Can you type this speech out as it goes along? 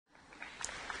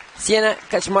Sienna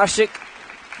KACZMARCZYK,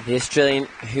 the Australian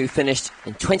who finished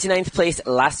in 29th place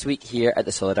last week here at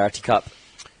the Solidarity Cup.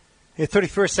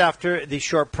 31st after the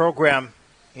short program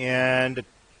and a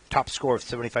top score of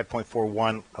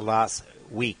 75.41 last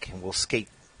week. And we'll skate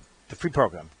the free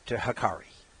program to Hakkari.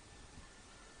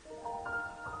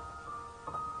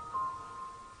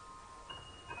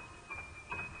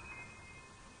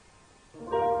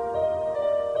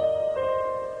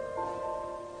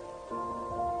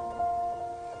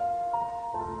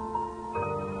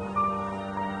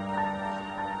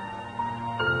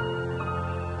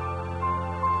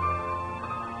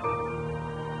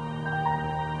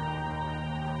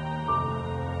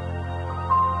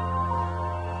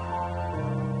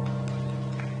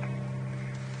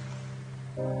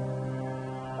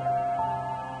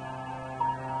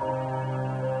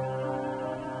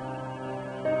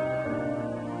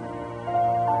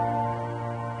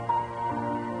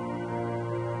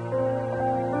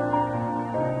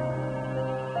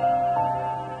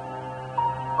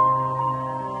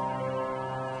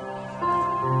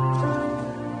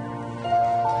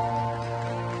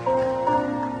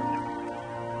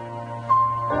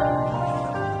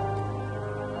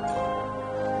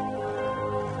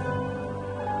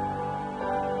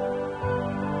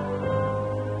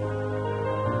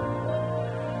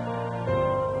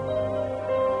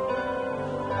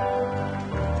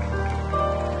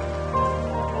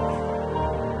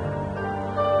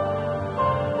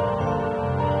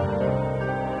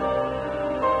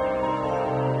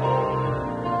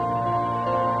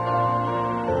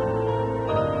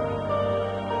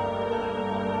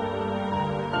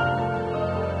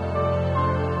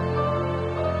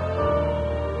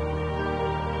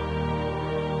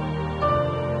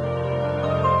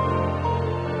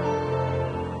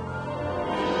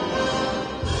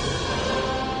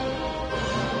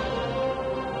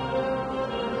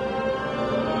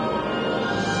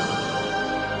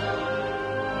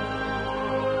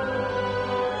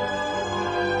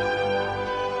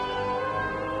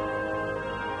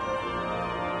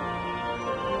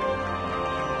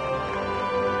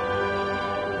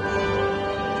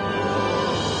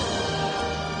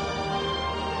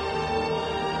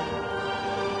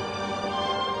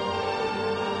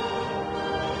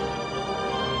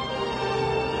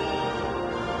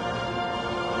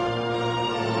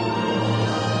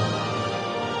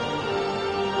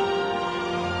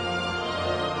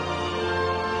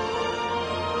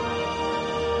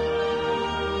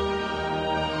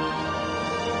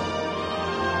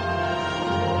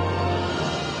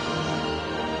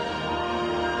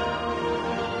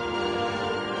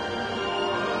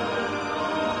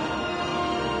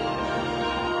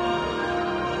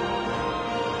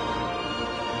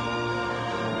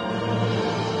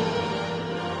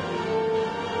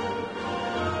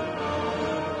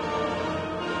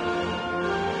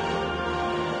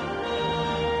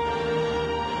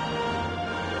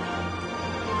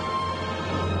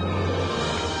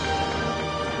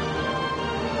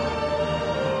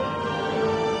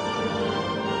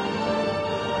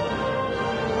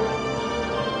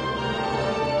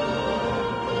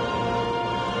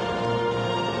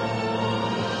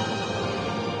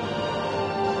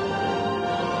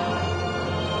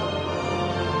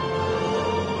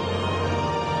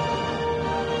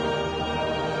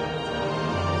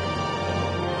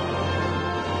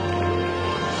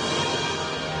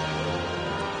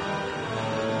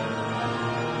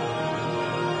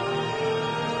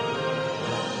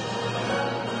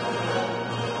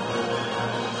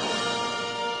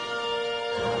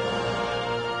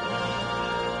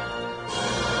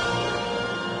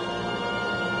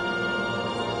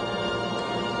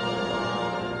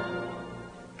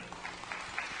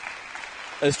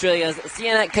 Australia's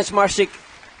Sienna KACZMARCZYK.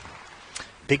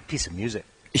 Big piece of music.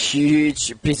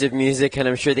 Huge piece of music, and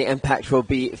I'm sure the impact will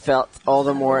be felt all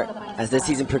the more as this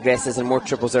season progresses and more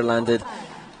triples are landed.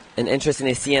 And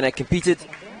interestingly, Sienna competed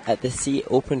at the Sea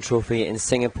Open Trophy in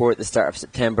Singapore at the start of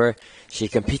September. She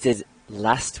competed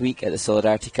last week at the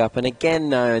Solidarity Cup, and again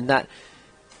now, and that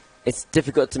it's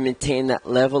difficult to maintain that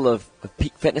level of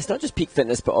peak fitness, not just peak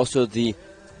fitness, but also the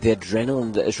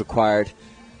adrenaline that is required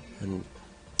and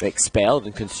expelled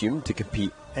and consumed to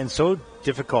compete. And so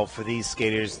difficult for these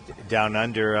skaters down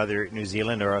under, either New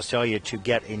Zealand or Australia, to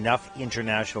get enough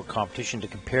international competition to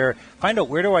compare, find out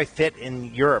where do I fit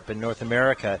in Europe and North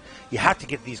America. You have to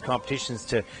get these competitions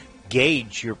to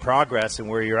gauge your progress and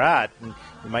where you're at. And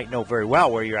you might know very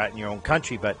well where you're at in your own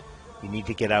country, but you need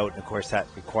to get out. And of course, that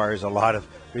requires a lot of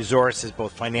resources,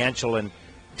 both financial and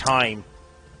time.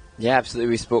 Yeah, absolutely.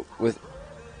 We spoke with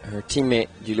her teammate,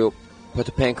 Julio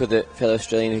Potapenko, the fellow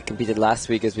Australian who competed last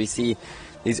week, as we see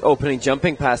these opening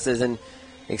jumping passes. And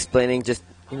explaining just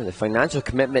the financial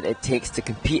commitment it takes to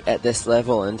compete at this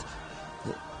level, and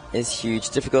it is huge.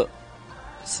 Difficult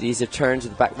series of turns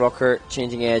with the back rocker,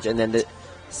 changing edge, and then the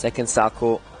second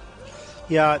salto.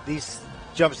 Yeah, these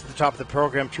jumps at the top of the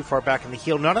program, too far back in the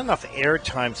heel, not enough air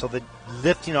time, so the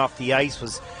lifting off the ice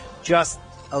was just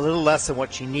a little less than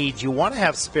what she needs. You want to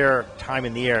have spare time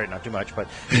in the air, not too much, but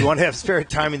you want to have spare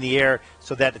time in the air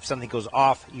so that if something goes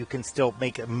off, you can still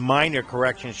make a minor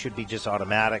correction. It should be just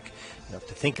automatic. You don't have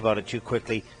to think about it too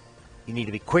quickly. You need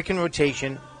to be quick in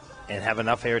rotation and have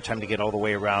enough air time to get all the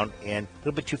way around, and a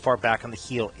little bit too far back on the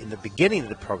heel in the beginning of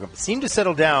the program. It seemed to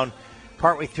settle down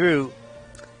partway through,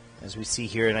 as we see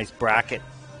here, a nice bracket,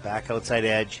 back outside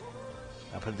edge.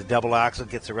 Up into the double axel,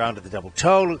 gets around to the double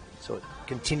toe, so it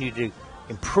continued to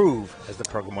improve as the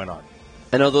program went on.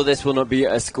 And although this will not be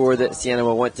a score that Sienna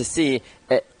will want to see,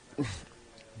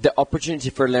 the opportunity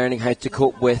for learning how to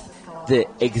cope with the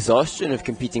exhaustion of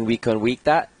competing week on week,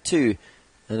 that too,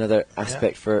 another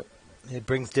aspect for it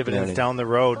brings dividends learning down the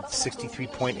road.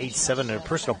 63.87 and a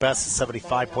personal best is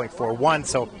 75.41,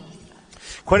 so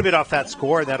quite a bit off that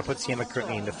score. That'll put Sienna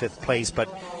currently in the 5th place, but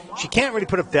she can't really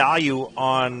put a value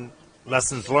on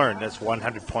lessons learned. That's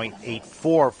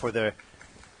 100.84 for the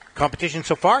competition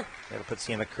so far. That'll put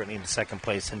Sienna currently in the 2nd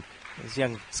place, and these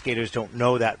young skaters don't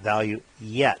know that value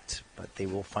yet, but they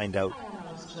will find out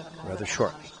rather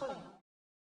shortly.